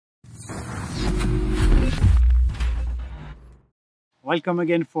Welcome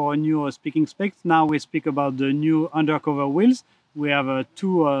again for a new speaking specs. Now we speak about the new Undercover wheels. We have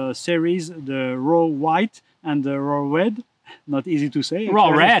two series, the raw white and the raw red. Not easy to say. Raw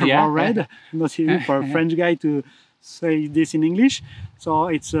red, yeah. Raw red. Not easy for a French guy to say this in English. So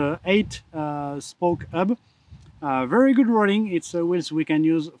it's a 8-spoke hub. Very good rolling. It's wheels we can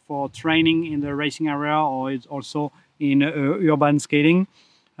use for training in the racing area, or it's also in urban skating.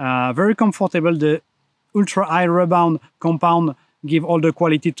 Very comfortable. The ultra high rebound compound give all the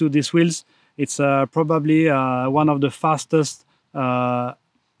quality to these wheels. It's probably one of the fastest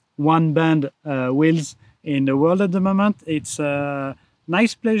one band wheels in the world at the moment. It's a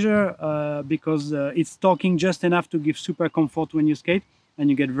nice pleasure because it's torquing just enough to give super comfort when you skate, and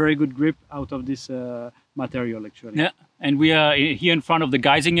you get very good grip out of this material actually. Yeah, and we are here in front of the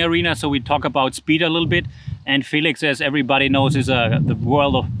Geising arena, so we talk about speed a little bit. And Felix, as everybody knows, is the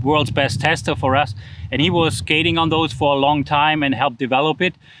world's best tester for us, and he was skating on those for a long time and helped develop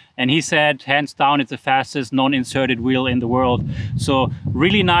it. And he said, hands down, it's the fastest non-inserted wheel in the world. So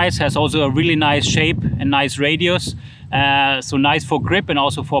really nice, has also a really nice shape and nice radius. So nice for grip and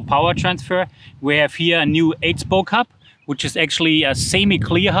also for power transfer. We have here a new 8-spoke hub, which is actually a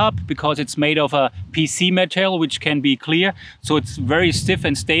semi-clear hub because it's made of a PC material, which can be clear. So it's very stiff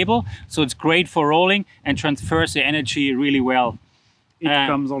and stable. So it's great for rolling and transfers the energy really well. It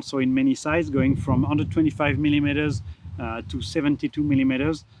comes also in many sizes, going from 125 millimeters to 72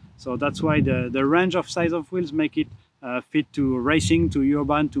 millimeters. So that's why the range of size of wheels make it fit to racing, to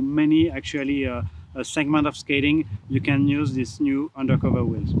urban, to many actually a segment of skating. You can use this new Undercover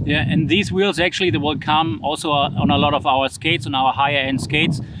wheels. Yeah, and these wheels actually, they will come also on a lot of our skates, on our higher end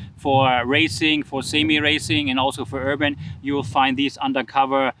skates for racing, for semi-racing, and also for urban. You will find these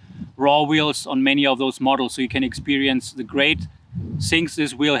Undercover raw wheels on many of those models, so you can experience the great things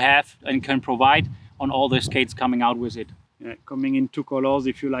this wheel have and can provide on all the skates coming out with it. Yeah, coming in two colors.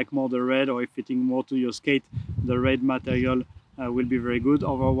 If you like more the red, or if fitting more to your skate, the red material will be very good.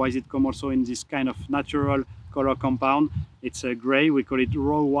 Otherwise, it comes also in this kind of natural color compound. It's a gray, we call it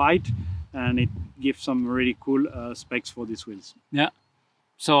raw white, and it gives some really cool specs for these wheels. Yeah,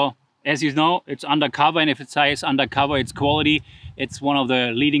 so as you know, it's Undercover, and if it says Undercover, it's quality. It's one of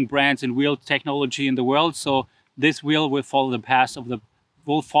the leading brands in wheel technology in the world. So this wheel will follow the path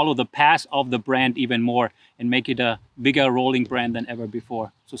of the brand even more and make it a bigger rolling brand than ever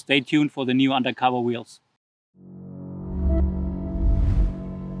before. So stay tuned for the new Undercover wheels.